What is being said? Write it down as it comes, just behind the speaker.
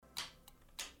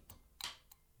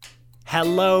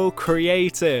Hello,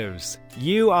 creatives!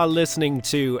 You are listening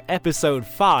to episode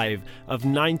 5 of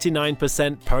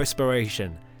 99%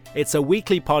 Perspiration. It's a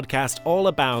weekly podcast all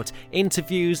about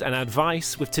interviews and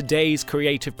advice with today's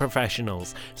creative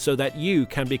professionals so that you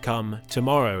can become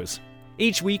tomorrow's.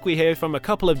 Each week we hear from a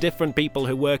couple of different people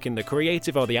who work in the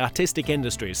creative or the artistic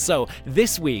industries. So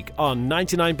this week on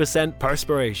 99%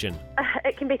 Perspiration.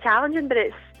 It can be challenging, but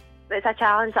it's a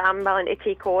challenge that I'm willing to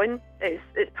take on. It's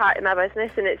part of my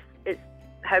business, and it's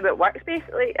how it works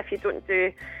basically. If you don't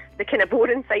do the kind of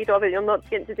boring side of it, you're not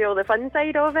getting to do all the fun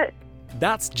side of it.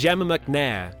 That's Gemma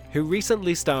McNair, who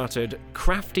recently started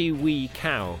Crafty Wee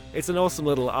Cow. It's an awesome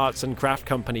little arts and craft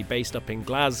company based up in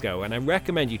Glasgow, and I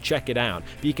recommend you check it out,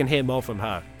 but you can hear more from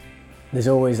her. There's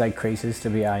always creases to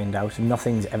be ironed out, and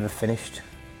nothing's ever finished.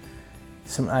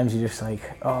 Sometimes you're just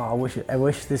oh, I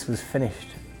wish this was finished,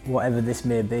 whatever this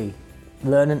may be.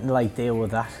 Learning to deal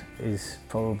with that is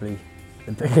probably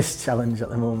the biggest challenge at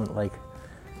the moment,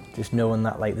 just knowing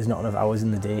that there's not enough hours in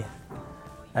the day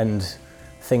and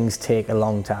things take a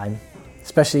long time,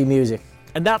 especially music.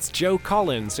 And that's Joe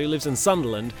Collins, who lives in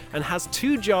Sunderland and has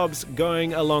 2 jobs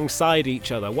going alongside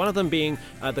each other, one of them being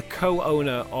the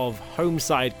co-owner of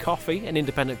Homeside Coffee, an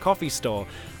independent coffee store,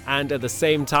 and at the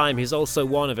same time he's also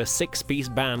one of a 6-piece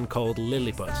band called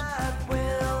Lilliput.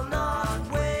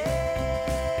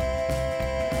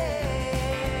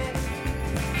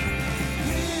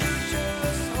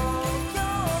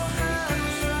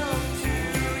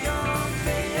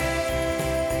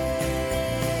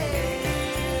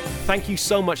 Thank you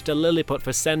so much to Lilliput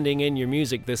for sending in your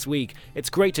music this week. It's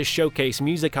great to showcase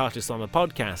music artists on the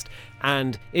podcast.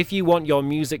 And if you want your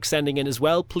music sending in as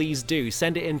well, please do.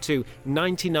 Send it into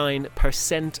 99%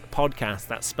 podcast.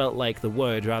 That's spelt like the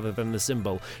word rather than the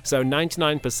symbol. So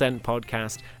 99%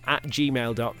 podcast at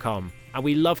gmail.com. And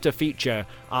we love to feature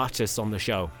artists on the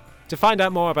show. To find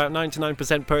out more about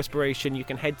 99% Perspiration, you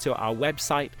can head to our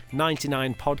website,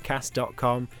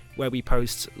 99podcast.com, where we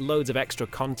post loads of extra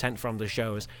content from the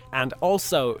shows. And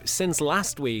also, since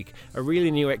last week, a really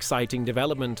new exciting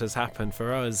development has happened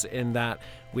for us in that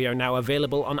we are now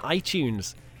available on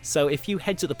iTunes. So if you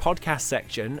head to the podcast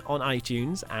section on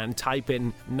iTunes and type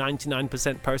in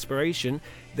 99% Perspiration,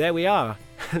 there we are.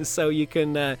 So you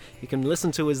can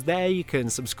listen to us there, you can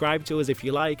subscribe to us if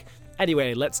you like.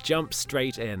 Anyway, let's jump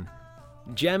straight in.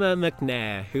 Gemma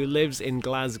McNair, who lives in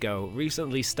Glasgow,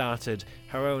 recently started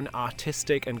her own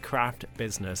artistic and craft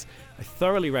business. I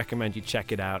thoroughly recommend you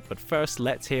check it out, but first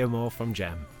let's hear more from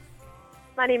Gem.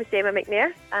 My name is Gemma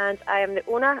McNair, and I am the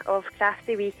owner of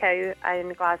Crafty Wee Cow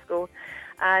in Glasgow.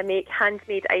 I make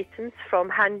handmade items from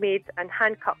handmade and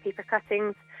hand-cut paper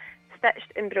cuttings,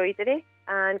 stitched embroidery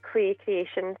and clay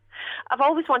creations. I've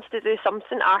always wanted to do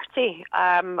something arty,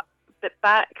 but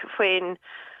back when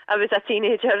I was a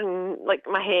teenager and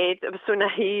my head, it was so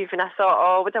naive, and I thought,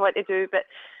 oh, what do I want to do? But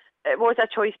it was a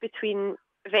choice between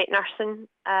vet nursing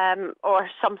or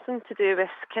something to do with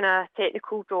kind of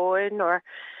technical drawing or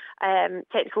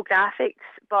technical graphics.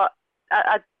 But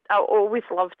I always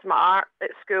loved my art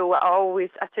at school.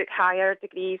 I took higher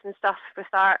degrees and stuff with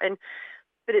art,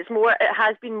 but it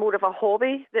has been more of a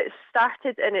hobby that's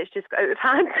started, and it's just got out of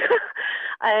hand.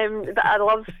 But I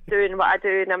love doing what I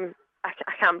do, and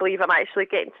I can't believe I'm actually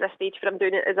getting to this stage where I'm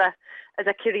doing it as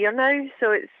a career now.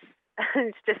 So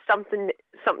it's just something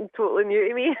totally new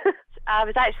to me. I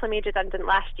was actually made redundant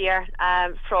last year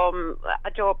from a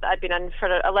job that I'd been in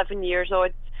for 11 years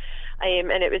odd,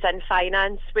 and it was in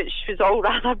finance, which was all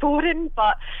rather boring.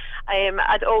 But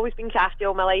I'd always been crafty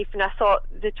all my life, and I thought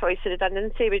the choice of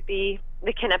redundancy would be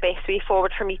the kind of best way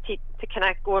forward for me to kind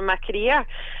of go in my career.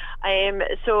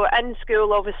 So in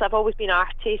school, obviously, I've always been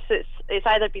arty, so it's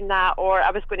either been that or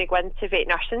I was going to go into vet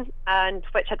nursing, and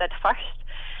which I did first.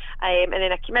 And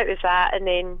then I came out with that and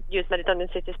then used my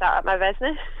redundancy to start up my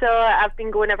business. So I've been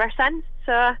going ever since.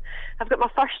 So I've got my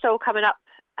first stall coming up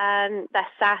this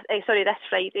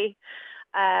Friday.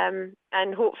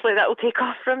 And hopefully that will take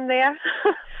off from there.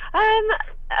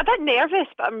 A bit nervous,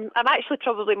 but I'm actually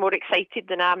probably more excited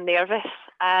than I'm nervous.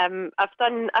 I've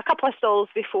done a couple of stalls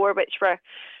before which were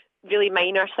really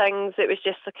minor things. It was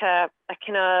just a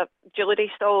kind of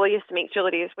jewellery stall. I used to make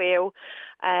jewellery as well,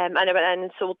 and I went in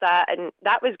and sold that, and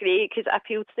that was great because it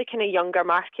appealed to the kind of younger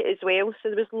market as well. So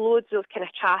there was loads of kind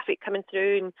of traffic coming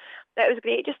through, and that was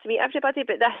great just to meet everybody.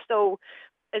 But this stall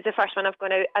is the first one I've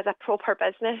gone out as a proper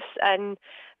business, and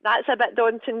that's a bit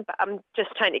daunting, but I'm just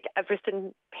trying to get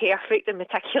everything perfect and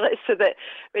meticulous so that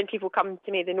when people come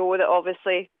to me, they know that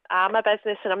obviously I'm a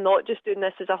business and I'm not just doing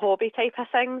this as a hobby type of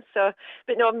thing. So,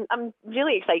 but no, I'm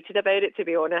really excited about it, to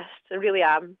be honest. I really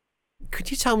am.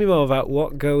 Could you tell me more about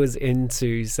what goes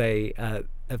into, say, a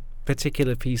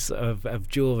particular piece of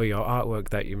jewellery or artwork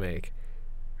that you make?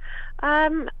 A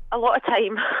lot of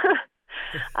time.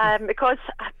 Because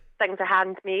things are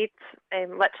handmade,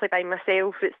 literally by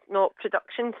myself. It's not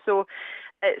production, so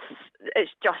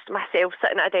it's just myself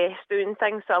sitting at a desk doing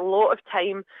things. So a lot of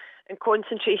time and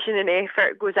concentration and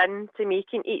effort goes into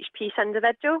making each piece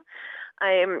individual.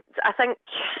 I think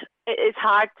it's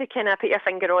hard to kind of put your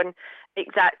finger on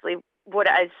exactly what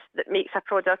it is that makes a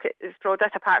product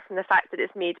apart from the fact that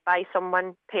it's made by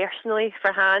someone personally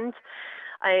for hand.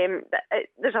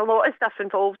 There's a lot of stuff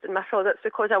involved in my products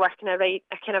because I work in a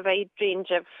kind of wide range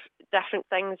of different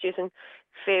things using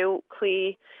felt,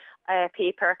 clay,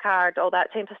 paper, card, all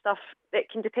that type of stuff. It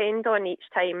can depend on each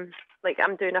time, like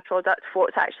I'm doing a product,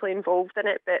 what's actually involved in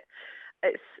it, but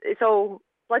it's all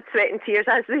blood, sweat and tears,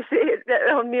 as they say.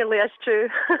 That nearly is true.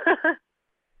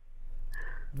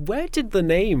 Where did the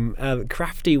name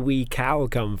Crafty Wee Cow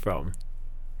come from?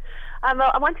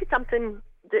 I wanted something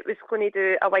that was going to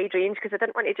do a wide range because I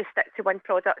didn't want to just stick to one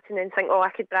product and then think, oh,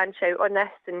 I could branch out on this,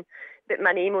 and that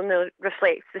my name only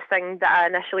reflects the thing that I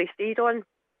initially stayed on.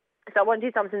 So I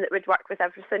wanted something that would work with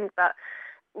everything. But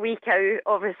wee cow,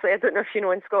 obviously, I don't know if you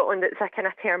know, in Scotland, it's a kind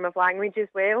of term of language as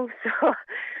well. So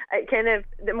it kind of,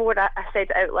 the more I said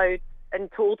it out loud and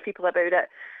told people about it,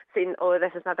 saying, oh,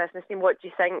 this is my business name, what do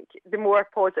you think? The more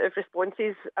positive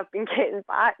responses I've been getting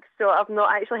back. So I've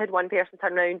not actually had one person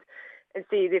turn around and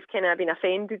say they've kind of been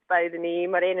offended by the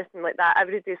name or anything like that.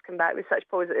 Everybody's come back with such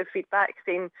positive feedback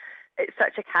saying it's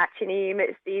such a catchy name,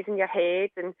 it stays in your head,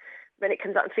 and when it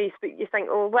comes up on Facebook you think,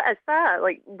 oh, what is that?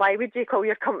 Like, why would you call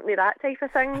your company that type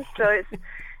of thing? So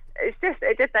it just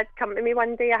did come to me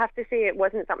one day, I have to say. It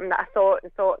wasn't something that I thought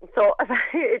about.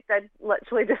 It did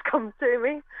literally just come to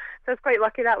me. So I was quite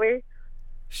lucky that way.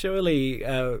 Surely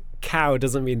cow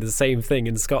doesn't mean the same thing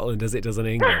in Scotland as it does in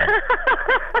England.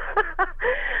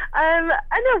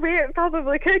 In a way it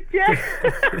probably could, yeah.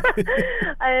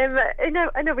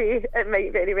 In a way it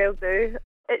might very well do.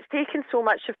 It's taken so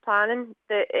much of planning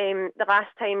that the last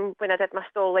time when I did my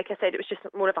stall, like I said, it was just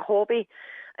more of a hobby.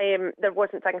 There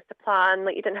wasn't things to plan,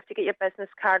 like you didn't have to get your business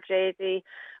card ready,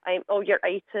 all your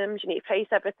items, you need to price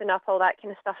everything up, all that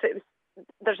kind of stuff.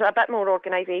 There's a bit more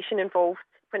organisation involved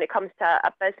when it comes to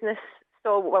a business.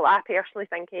 So, well, I personally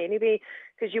think anyway,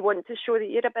 because you want to show that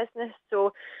you're a business.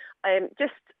 So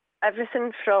just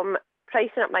everything from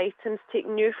pricing up my items,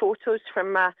 taking new photos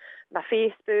from my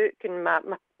Facebook and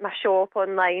my shop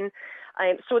online,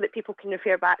 so that people can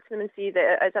refer back to them and see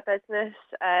that it is a business,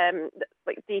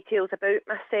 like details about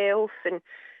myself, and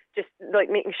just like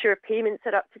making sure payments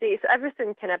are up to date. So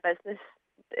everything kind of business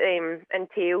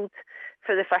entailed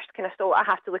for the first kind of stall. I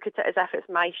have to look at it as if it's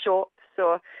my shop,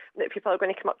 so that people are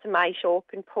going to come up to my shop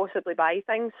and possibly buy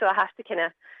things. So I have to kind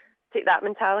of take that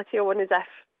mentality on as if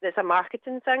it's a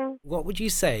marketing thing. What would you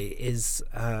say is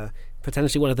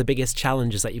potentially one of the biggest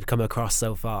challenges that you've come across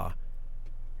so far?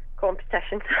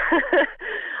 Competition.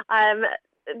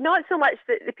 Not so much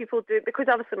that the people do, because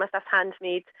obviously my stuff's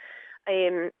handmade.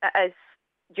 It is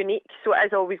unique, so it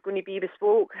is always going to be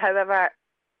bespoke. However,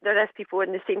 there is people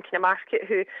in the same kind of market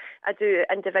who I do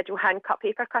individual hand cut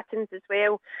paper cuttings as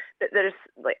well. But there's,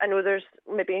 like, I know there's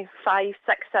maybe 5,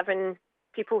 6, 7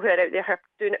 people who are out there who are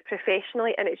doing it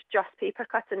professionally, and it's just paper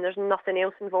cutting. There's nothing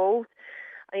else involved,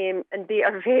 and they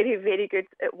are very, very good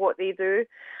at what they do.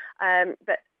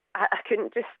 But I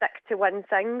couldn't just stick to one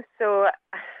thing, so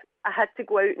I had to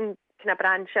go out and kind of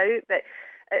branch out. But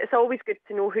it's always good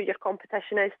to know who your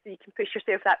competition is, so you can push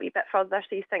yourself that wee bit further.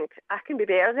 So you think, I can be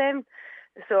better than them,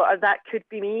 or that could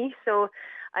be me. So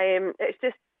it's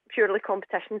just purely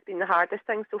competition's been the hardest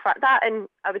thing so far. That, and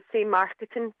I would say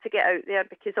marketing, to get out there,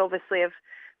 because obviously I've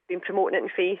been promoting it on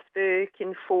Facebook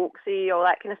and Folksy, all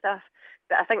that kind of stuff.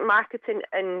 But I think marketing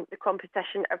and the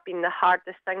competition have been the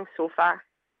hardest thing so far.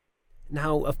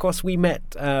 Now, of course, we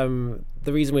met, the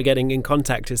reason we're getting in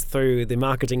contact is through the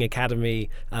Marketing Academy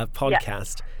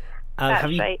podcast.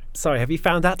 That's right. Have you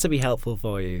found that to be helpful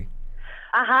for you?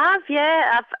 I have,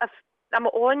 yeah. I'm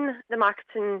on the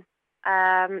marketing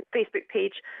Facebook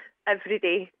page every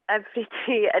day, and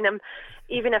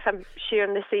even if I'm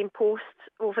sharing the same post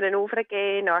over and over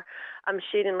again, or I'm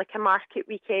sharing like a market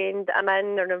weekend I'm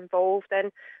in or involved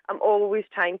in, I'm always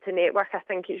trying to network. I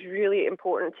think it's really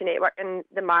important to network in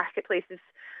the marketplace.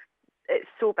 It's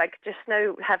so big just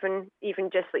now, having even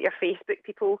just like your Facebook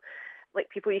people, like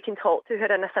people you can talk to who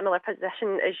are in a similar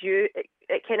position as you.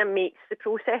 It kind of makes the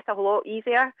process a lot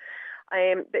easier.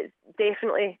 But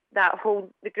definitely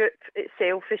the group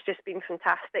itself has just been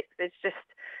fantastic. There's just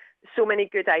so many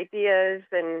good ideas,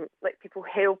 and like people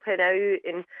helping out,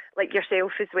 and like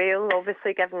yourself as well,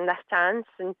 obviously given this chance.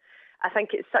 And I think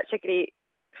it's such a great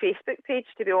Facebook page,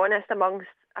 to be honest, amongst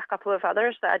a couple of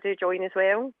others that I do join as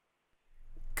well.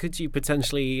 Could you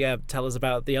potentially tell us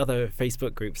about the other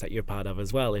Facebook groups that you're part of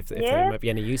as well, if there might be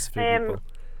any use for people?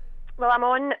 Well,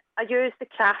 I use the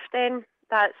Craft Den.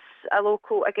 That's a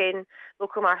local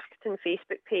marketing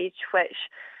Facebook page, which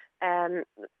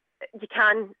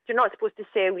you're not supposed to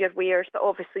sell your wares, but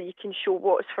obviously you can show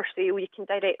what's for sale. You can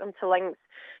direct them to links.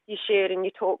 You share and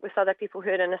you talk with other people who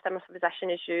are in a similar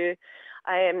position as you.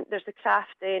 There's the Craft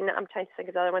Den. I'm trying to think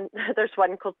of the other one. There's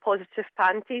one called Positive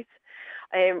Panties,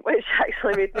 which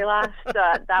actually made me laugh.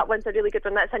 That one's a really good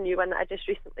one. That's a new one that I just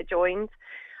recently joined.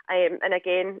 And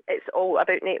again, it's all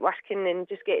about networking and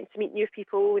just getting to meet new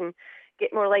people and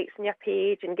get more likes on your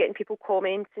page and getting people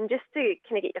comments and just to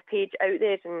kind of get your page out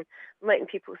there and letting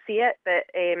people see it. But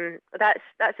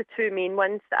that's the two main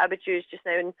ones that I would use just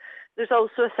now. And there's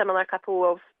also a similar couple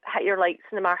of Hit Your Likes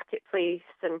in the Marketplace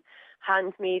and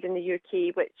Handmade in the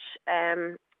UK, which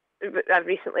I've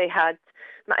recently had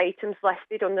my items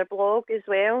listed on their blog as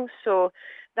well. So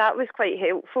that was quite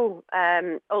helpful.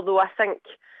 Although I think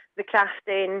the Craft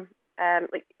Den,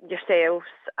 like yourselves,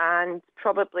 and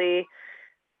probably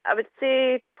I would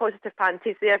say Positive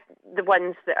Panties, they're the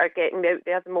ones that are getting out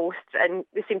there the most, and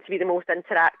they seem to be the most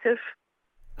interactive.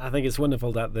 I think it's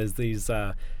wonderful that there's these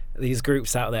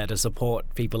groups out there to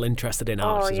support people interested in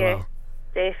art as well.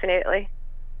 Definitely.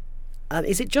 And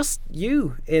is it just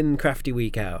you in Crafty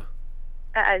Week Out?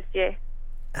 It is, yeah.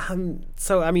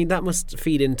 So, I mean, that must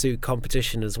feed into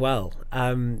competition as well.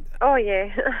 Oh, yeah.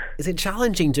 Is it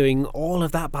challenging doing all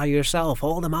of that by yourself,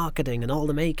 all the marketing and all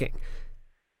the making?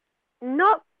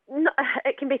 Not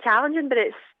it can be challenging, but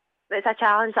it's a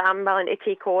challenge that I'm willing to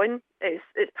take on. It's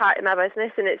part of my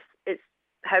business, and it's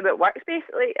how it works,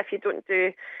 basically. If you don't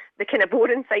do the kind of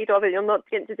boring side of it, you're not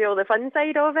getting to do all the fun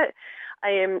side of it.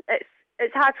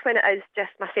 It's hard when it is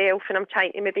just myself and I'm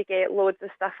trying to maybe get loads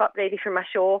of stuff up ready for my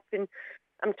shop and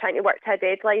I'm trying to work to a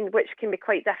deadline, which can be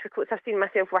quite difficult. So I've seen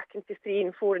myself working to 3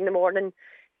 and 4 in the morning,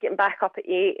 getting back up at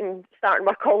 8 and starting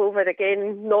work all over again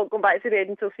and not going back to bed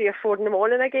until 3 or 4 in the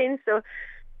morning again. So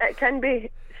it can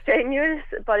be strenuous,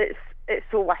 but it's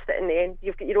so worth it in the end.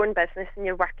 You've got your own business and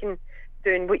you're working,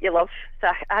 doing what you love. So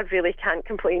I really can't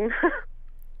complain.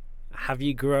 Have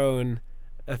you grown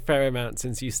a fair amount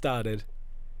since you started?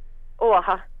 Oh,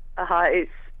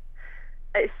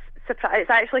 It's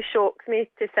actually shocked me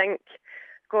to think,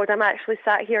 God, I'm actually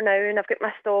sat here now and I've got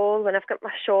my stall and I've got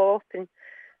my shop, and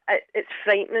it's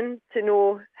frightening to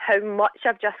know how much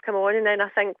I've just come on. And then I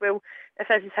think, well, if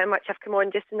this is how much I've come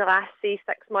on just in the last, say,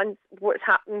 6 months, what's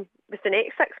happening with the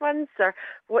next 6 months, or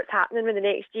what's happening with the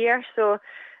next year? So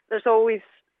there's always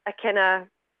a kind of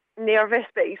nervous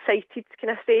but excited kind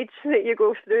of stage that you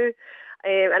go through,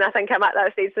 and I think I'm at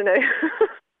that stage now.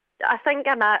 I think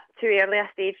I'm at too early a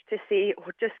stage to say, oh,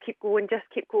 just keep going,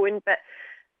 but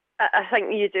I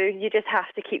think you do. You just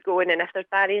have to keep going, and if there's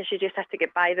barriers, you just have to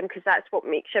get by them, because that's what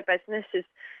makes your business, is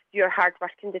your hard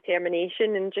work and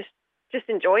determination, and just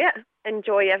enjoy it.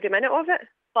 Enjoy every minute of it.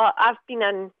 But I've been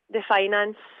in the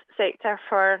finance sector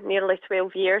for nearly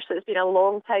 12 years, so it's been a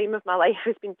long time of my life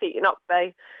has been taken up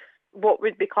by what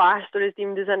would be classed or is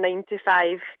deemed as a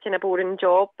 9-to-5 kind of boring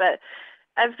job. But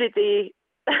every day,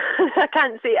 I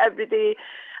can't say every day,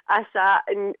 I sat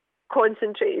and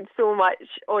concentrated so much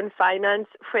on finance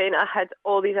when I had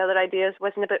all these other ideas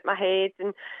whizzing about my head,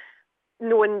 and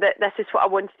knowing that this is what I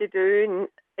wanted to do, and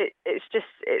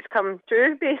it's come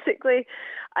true, basically.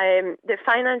 The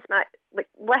finance, like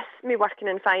with me working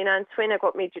in finance, when I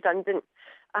got made redundant,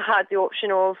 I had the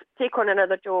option of take on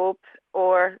another job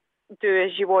or do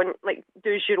as you want, like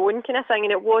do as your own kind of thing,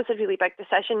 and it was a really big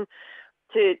decision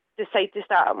to decide to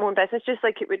start up my own business, just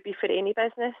like it would be for any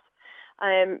business.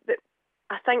 But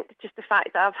I think just the fact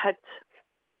that I've had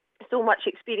so much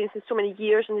experience and so many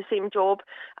years in the same job,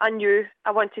 I knew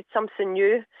I wanted something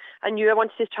new. I knew I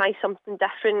wanted to try something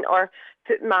different or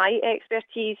put my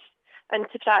expertise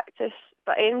into practice.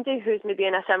 But anybody who's maybe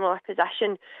in a similar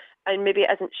position and maybe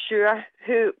isn't sure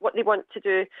what they want to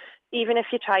do, even if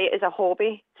you try it as a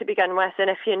hobby to begin with, and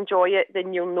if you enjoy it,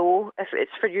 then you'll know if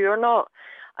it's for you or not.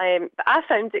 But I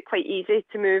found it quite easy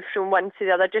to move from one to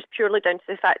the other, just purely down to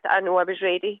the fact that I know I was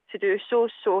ready to do so.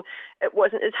 So it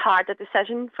wasn't as hard a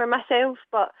decision for myself,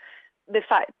 but the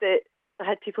fact that I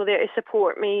had people there to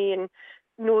support me and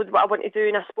know what I want to do,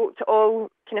 and I spoke to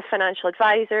all kind of financial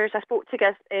advisors. I spoke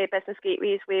to Business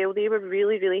Gateway as well. They were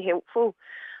really, really helpful.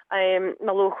 My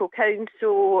local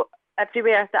council,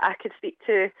 everywhere that I could speak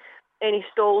to, any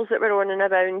stalls that were on and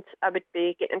around, I would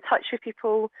be getting in touch with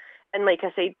people. And like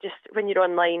I said, just when you're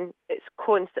online, it's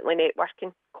constantly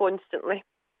networking, constantly.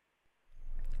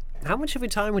 How much of your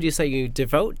time would you say you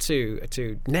devote to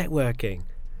networking?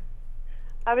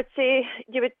 I would say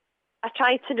I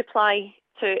try to reply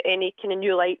to any kind of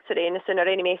new likes or anything or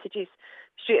any messages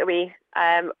straight away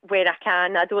when I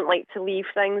can. I don't like to leave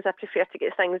things. I prefer to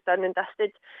get things done and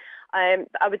dusted.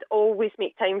 But I would always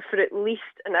make time for at least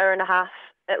an hour and a half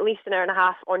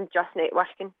on just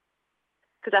networking,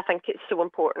 because I think it's so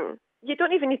important. You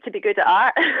don't even need to be good at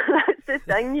art. That's the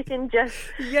thing. You can just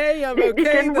Yay, I'm okay. You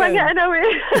can wing then. it in a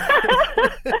way.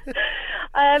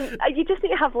 You just need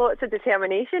to have lots of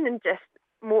determination and just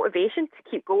motivation to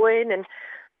keep going. And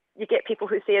you get people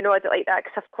who say, "No, I don't like that,"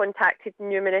 because I've contacted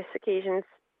numerous occasions,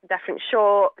 different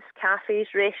shops,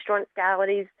 cafes, restaurants,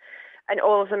 galleries, and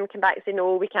all of them come back and say,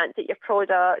 "No, we can't take your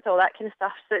product," all that kind of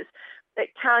stuff. So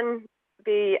it can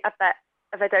be a bit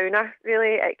of a downer,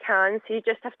 really. It can. So you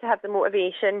just have to have the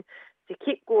motivation to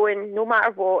keep going no matter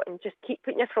what, and just keep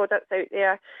putting your products out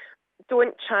there.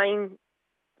 Don't try and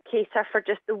cater for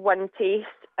just the one taste,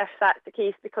 if that's the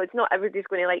case, because not everybody's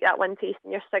going to like that one taste,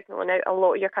 and you're signalling out a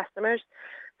lot of your customers.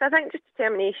 So I think just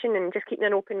determination and just keeping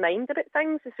an open mind about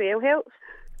things as well helps.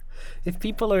 If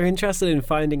people are interested in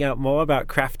finding out more about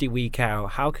Crafty Wee Cow,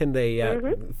 how can they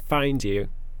find you?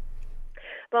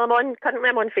 Well, currently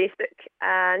I'm on Facebook,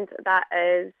 and that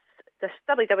is just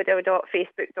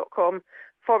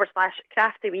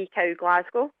www.facebook.com/Crafty Wee Cow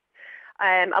Glasgow.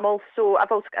 I've also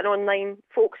got an online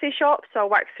Folksy shop, so I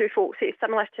work through Folksy,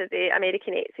 similar to the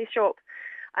American Etsy shop.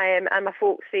 And my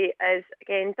Folksy is,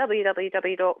 again,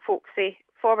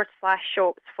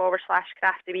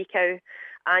 www.folksy.com/shops/Crafty Wee Cow.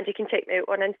 And you can check me out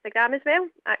on Instagram as well,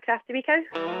 at Crafty Wee Cow.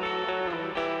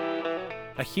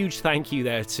 A huge thank you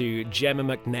there to Gemma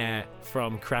McNair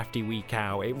from Crafty Wee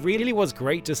Cow. It really was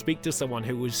great to speak to someone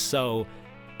who was so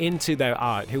into their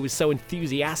art, who was so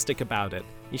enthusiastic about it.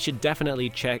 You should definitely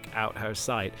check out her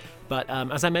site. But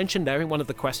as I mentioned there in one of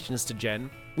the questions to Jen,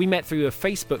 we met through a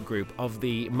Facebook group of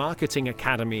the Marketing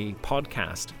Academy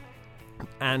podcast.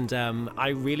 And I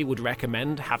really would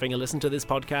recommend having a listen to this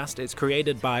podcast. It's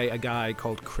created by a guy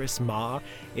called Chris Marr.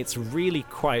 It's really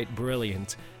quite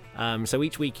brilliant. So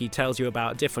each week he tells you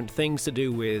about different things to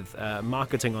do with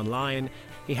marketing online.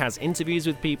 He has interviews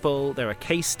with people. There are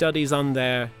case studies on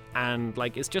there. And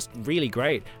it's just really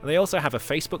great. And they also have a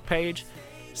Facebook page.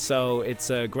 So it's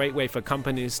a great way for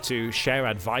companies to share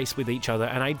advice with each other.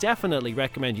 And I definitely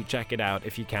recommend you check it out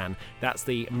if you can. That's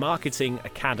the Marketing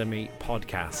Academy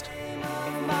podcast.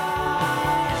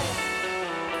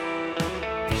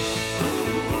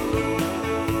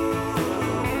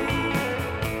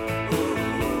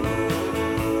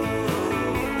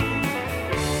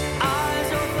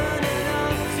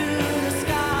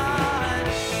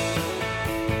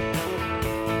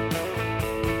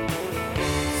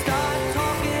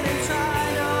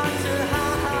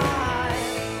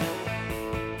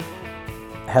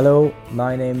 Hello,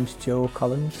 my name's Joe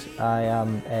Collins. I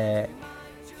am a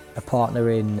partner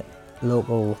in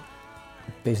local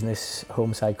business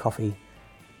Homeside Coffee,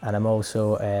 and I'm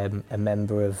also a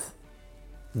member of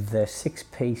the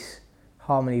six-piece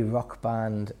harmony rock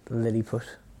band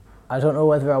Lilliput. I don't know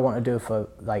whether I want to do it for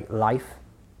life,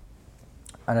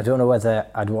 and I don't know whether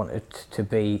I'd want it to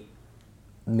be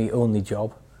my only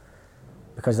job,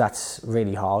 because that's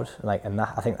really hard. And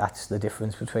I think that's the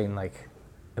difference between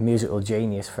a musical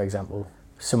genius, for example,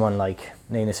 someone like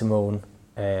Nina Simone,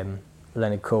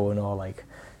 Leonard Cohen, or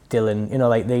Dylan,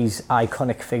 these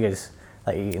iconic figures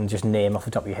that you can just name off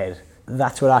the top of your head.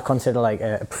 That's what I consider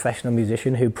a professional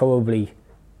musician who probably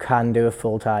can do it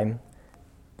full time.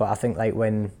 But I think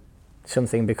when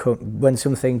something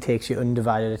takes your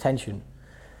undivided attention,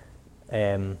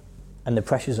 and the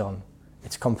pressure's on,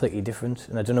 it's completely different.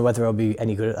 And I don't know whether I'll be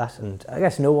any good at that. And I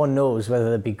guess no one knows whether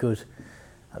they'll be good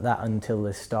at that until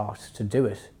they start to do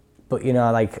it. But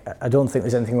I don't think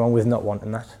there's anything wrong with not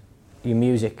wanting that. Your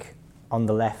music on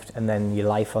the left and then your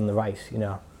life on the right,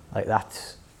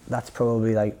 that's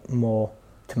probably more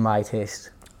to my taste.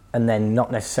 And then not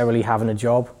necessarily having a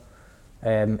job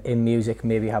in music,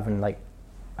 maybe having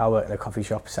I work in a coffee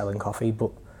shop selling coffee,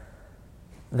 but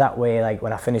that way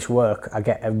when I finish work I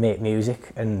get to make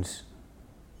music, and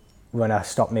when I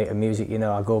stop making music,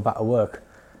 I go back to work.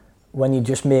 When you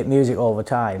just make music all the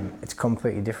time, it's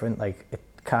completely different. It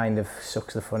kind of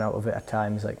sucks the fun out of it at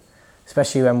times.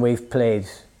 Especially when we've played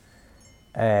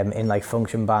in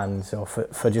function bands or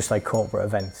for just corporate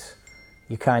events,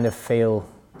 you kind of feel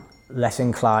less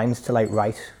inclined to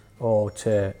write or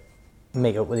to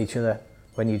meet up with each other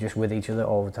when you're just with each other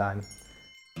all the time.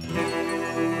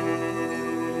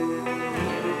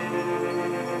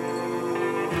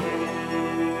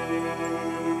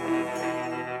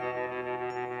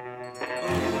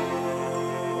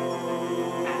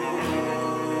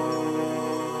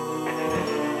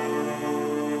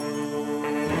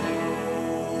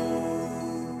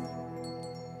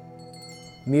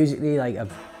 Musically, like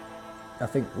I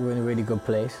think we're in a really good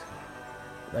place.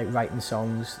 Like writing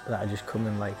songs that are just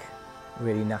coming like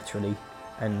really naturally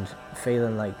and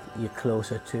feeling like you're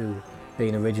closer to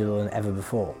being original than ever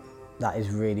before. That is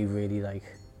really, really like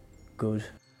good.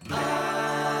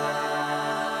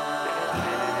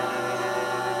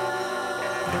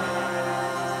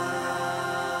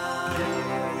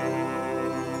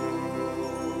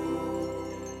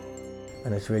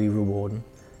 And it's really rewarding.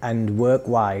 And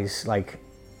work-wise, like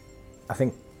I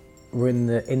think we're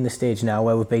in the stage now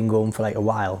where we've been going for like a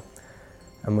while,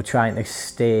 and we're trying to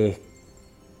stay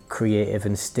creative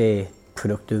and stay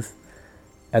productive,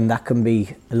 and that can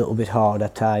be a little bit hard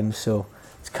at times. So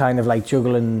it's kind of like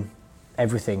juggling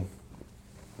everything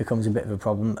becomes a bit of a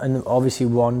problem, and obviously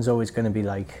one's always going to be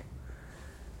like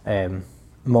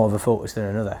more of a focus than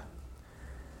another,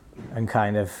 and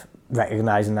kind of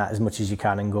recognising that as much as you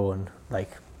can and go and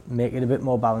like make it a bit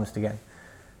more balanced again.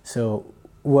 So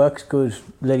work's good,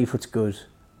 Lilyput's good,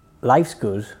 life's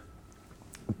good,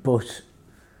 but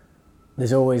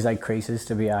there's always like creases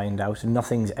to be ironed out and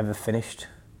nothing's ever finished.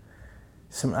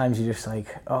 Sometimes you're just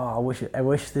like, oh, I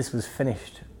wish this was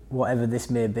finished, whatever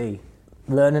this may be.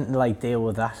 Learning to like deal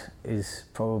with that is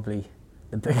probably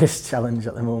the biggest challenge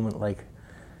at the moment, like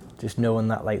just knowing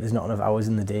that like there's not enough hours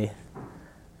in the day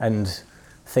and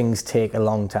things take a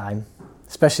long time,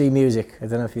 especially music. I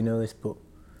don't know if you know this, but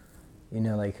you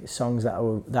know, like songs that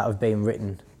have been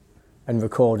written and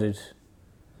recorded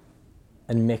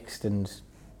and mixed and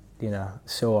you know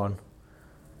so on,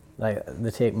 like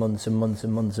they take months and months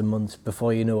and months and months.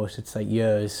 Before you know it, it's like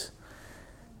years.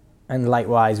 And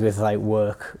likewise with like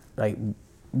work, like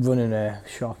running a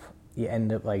shop, you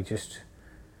end up like just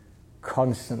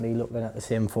constantly looking at the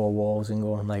same four walls and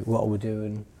going like, what are we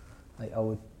doing? Like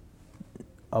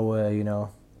are we you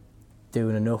know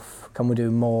doing enough? Can we do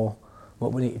more?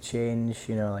 What we need to change?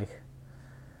 You know, like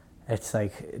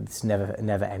it's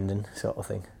never ending sort of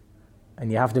thing,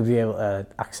 and you have to be able to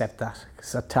accept that,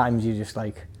 because at times you just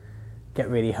like get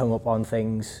really hung up on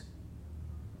things,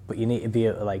 but you need to be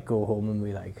able to like go home and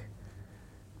be like,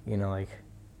 you know, like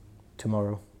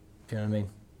tomorrow. Do you know what I mean?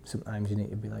 Sometimes you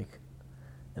need to be like,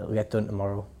 it'll get done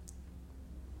tomorrow.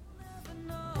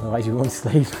 Otherwise you won't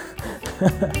sleep.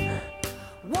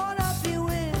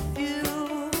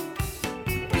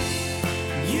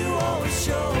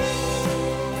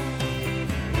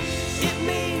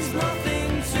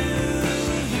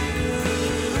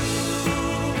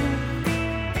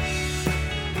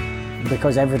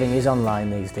 Because everything is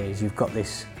online these days, you've got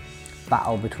this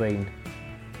battle between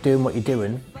doing what you're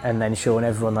doing and then showing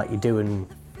everyone that you're doing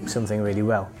something really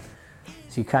well.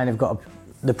 So you kind of got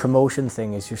the promotion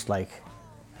thing is just like,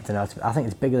 I don't know, I think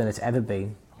it's bigger than it's ever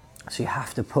been. So you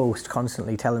have to post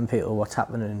constantly telling people what's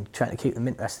happening and trying to keep them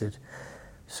interested.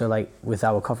 So like with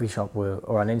our coffee shop,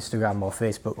 or on Instagram or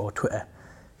Facebook or Twitter,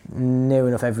 near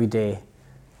enough every day,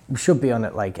 we should be on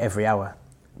it like every hour,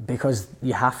 because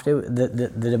you have to. The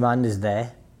demand is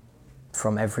there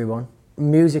from everyone.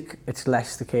 Music, it's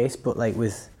less the case, but like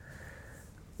with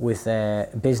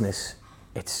business,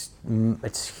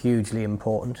 it's hugely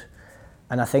important.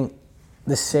 And I think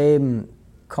the same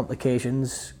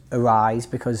complications arise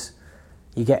because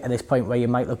you get to this point where you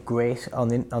might look great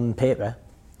on paper,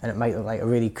 and it might look like a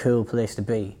really cool place to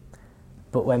be,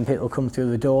 but when people come through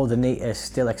the door, they need to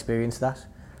still experience that.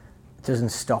 It doesn't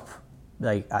stop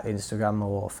like at Instagram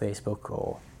or Facebook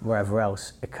or wherever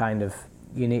else. It kind of,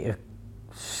 you need to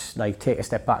like take a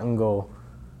step back and go,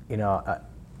 you know,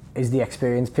 is the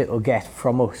experience people get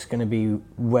from us going to be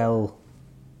well,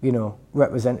 you know,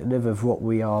 representative of what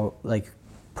we are like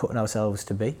putting ourselves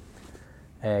to be?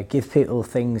 Give people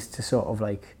things to sort of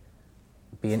like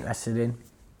be interested in.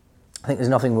 I think there's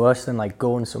nothing worse than like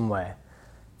going somewhere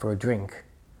for a drink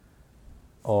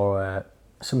or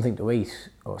something to eat,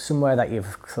 or somewhere that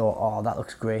you've thought, oh, that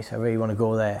looks great, I really want to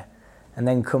go there, and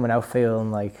then coming out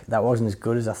feeling like that wasn't as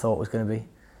good as I thought it was going to be.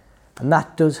 And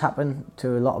that does happen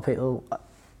to a lot of people.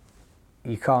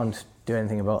 You can't do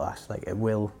anything about that. Like, it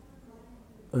will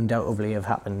undoubtedly have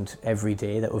happened every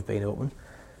day that we've been open.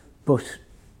 But,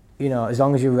 you know, as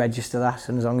long as you register that,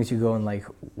 and as long as you go and like,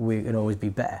 we can always be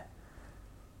better,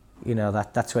 you know,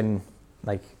 that's when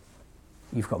like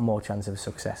you've got more chance of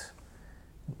success.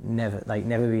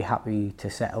 Never be happy to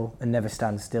settle, and never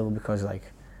stand still, because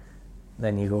like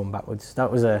then you're going backwards.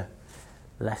 That was a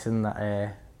lesson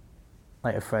that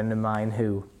like a friend of mine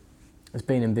who has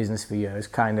been in business for years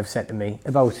kind of said to me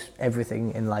about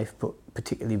everything in life, but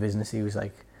particularly business. He was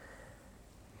like,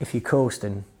 if you're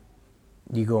coasting,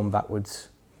 you're going backwards.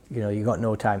 You know, you've got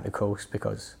no time to coast,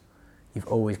 because you've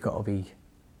always got to be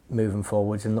moving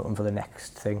forwards and looking for the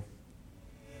next thing.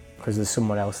 because there's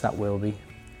someone else that will be.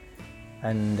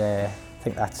 And I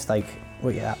think that's like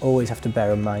what you always have to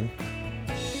bear in mind.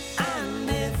 And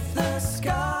if the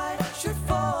sky should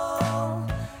fall,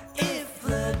 if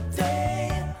the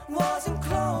day wasn't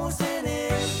closing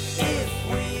in,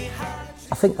 if we had...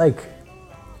 I think like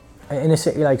in a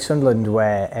city like Sunderland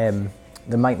where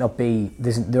there might not be,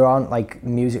 there aren't like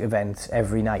music events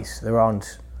every night.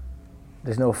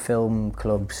 There's no film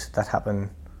clubs that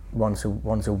happen once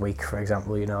a week, for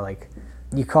example. You know, like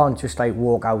you can't just like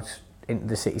walk out into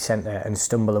the city centre and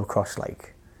stumble across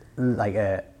like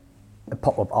a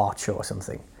pop-up art show or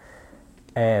something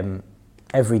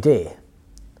every day.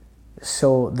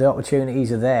 So the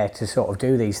opportunities are there to sort of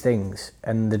do these things,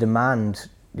 and the demand,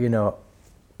 you know,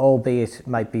 albeit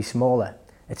might be smaller,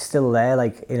 it's still there,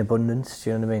 like in abundance.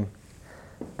 Do you know what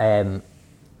I mean?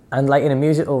 And like in a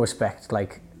musical respect,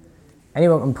 like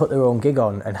anyone can put their own gig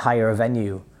on and hire a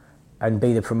venue and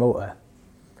be the promoter.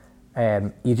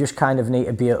 You just kind of need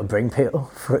to be able to bring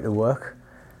people for it to work.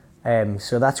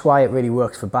 So that's why it really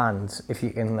works for bands. If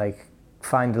you can like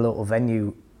find a local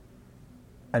venue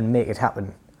and make it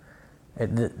happen,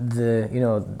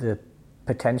 the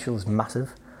potential's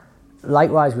massive.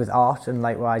 Likewise with art and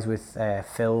likewise with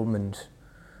film and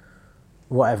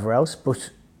whatever else.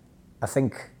 But I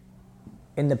think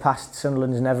in the past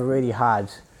Sunderland's never really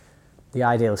had the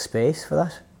ideal space for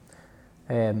that.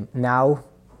 Now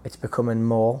it's becoming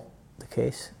more the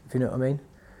case, if you know what I mean.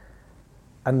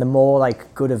 And the more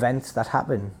like good events that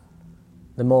happen,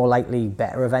 the more likely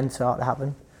better events are to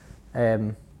happen.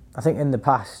 I think in the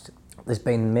past there's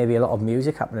been maybe a lot of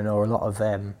music happening or a lot of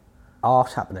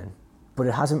art happening, but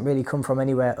it hasn't really come from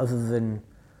anywhere other than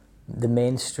the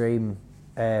mainstream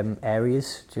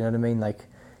areas. Do you know what I mean? Like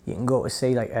you can go to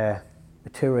see like a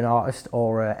touring artist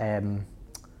or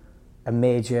a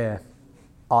major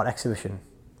art exhibition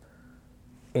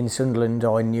in Sunderland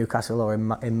or in Newcastle or in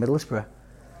Middlesbrough,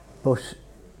 but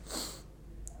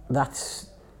that's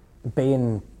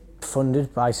being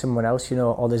funded by someone else, you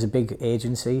know, or there's a big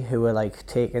agency who are like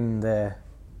taking the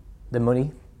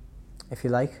money, if you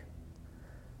like.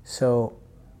 So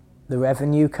the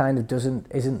revenue kind of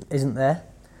isn't there.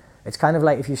 It's kind of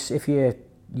like if you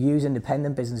use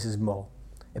independent businesses more,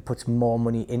 it puts more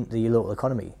money into your local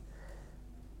economy.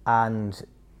 And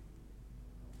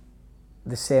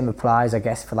the same applies, I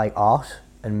guess, for like art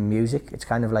and music. It's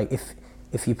kind of like if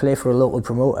you play for a local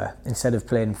promoter instead of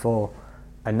playing for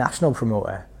a national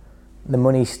promoter, the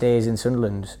money stays in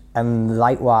Sunderland and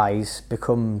likewise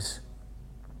becomes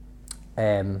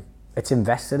it's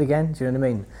invested again. Do you know what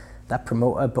I mean? That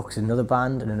promoter books another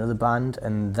band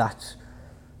and that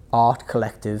art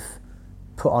collective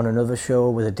put on another show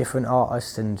with a different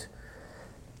artist, and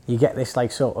you get this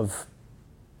like sort of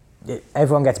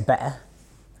everyone gets better.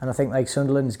 And I think like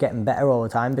Sunderland's getting better all the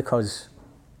time because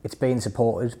it's being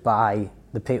supported by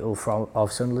the people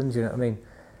of Sunderland. You know what I mean?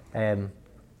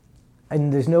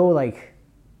 And there's no like,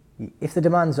 if the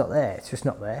demand's not there, it's just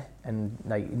not there. And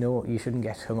like you shouldn't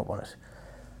get hung up on it.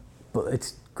 But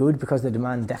it's good because the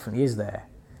demand definitely is there.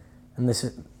 And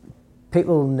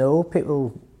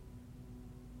people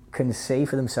can see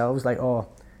for themselves like, oh,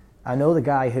 I know the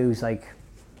guy who's like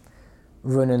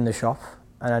running the shop,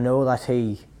 and I know that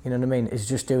he, you know what I mean, is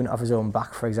just doing it off his own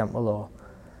back, for example, or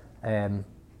I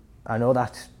know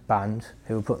that band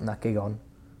who were putting that gig on,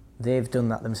 they've done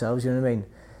that themselves, you know what I mean?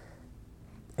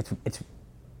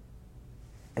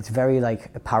 It's very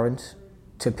like apparent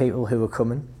to people who are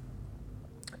coming,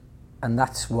 and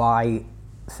that's why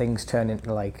things turn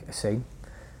into like a scene,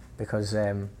 because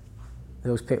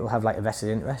those people have like a vested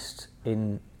interest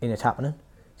in it happening.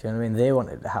 Do you know what I mean? They want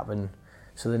it to happen,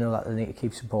 so they know that they need to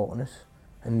keep supporting it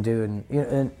and doing. You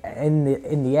know, and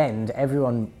in the end,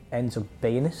 everyone ends up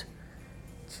being it.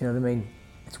 Do you know what I mean?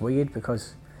 It's weird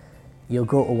because you'll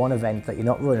go to one event that you're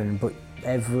not running, but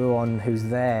everyone who's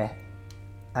there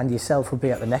and yourself will be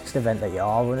at the next event that you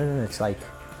are running, and it's like,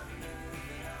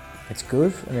 it's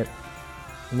good and it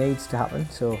needs to happen,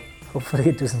 so hopefully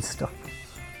it doesn't stop.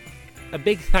 A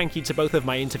big thank you to both of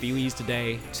my interviewees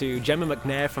today, to Gemma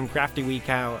McNair from Crafty Wee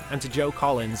Cow and to Joe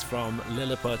Collins from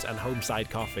Lilliput and Homeside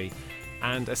Coffee.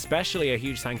 And especially a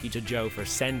huge thank you to Joe for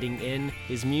sending in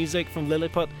his music from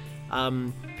Lilliput.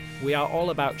 We are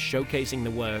all about showcasing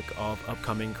the work of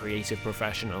upcoming creative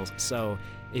professionals, so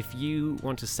if you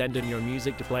want to send in your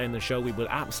music to play on the show, we would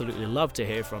absolutely love to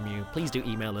hear from you. Please do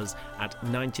email us at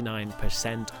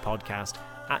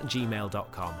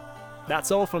 99percentpodcast@gmail.com.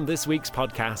 That's all from this week's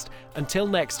podcast. Until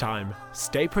next time,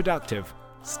 stay productive,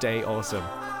 stay awesome.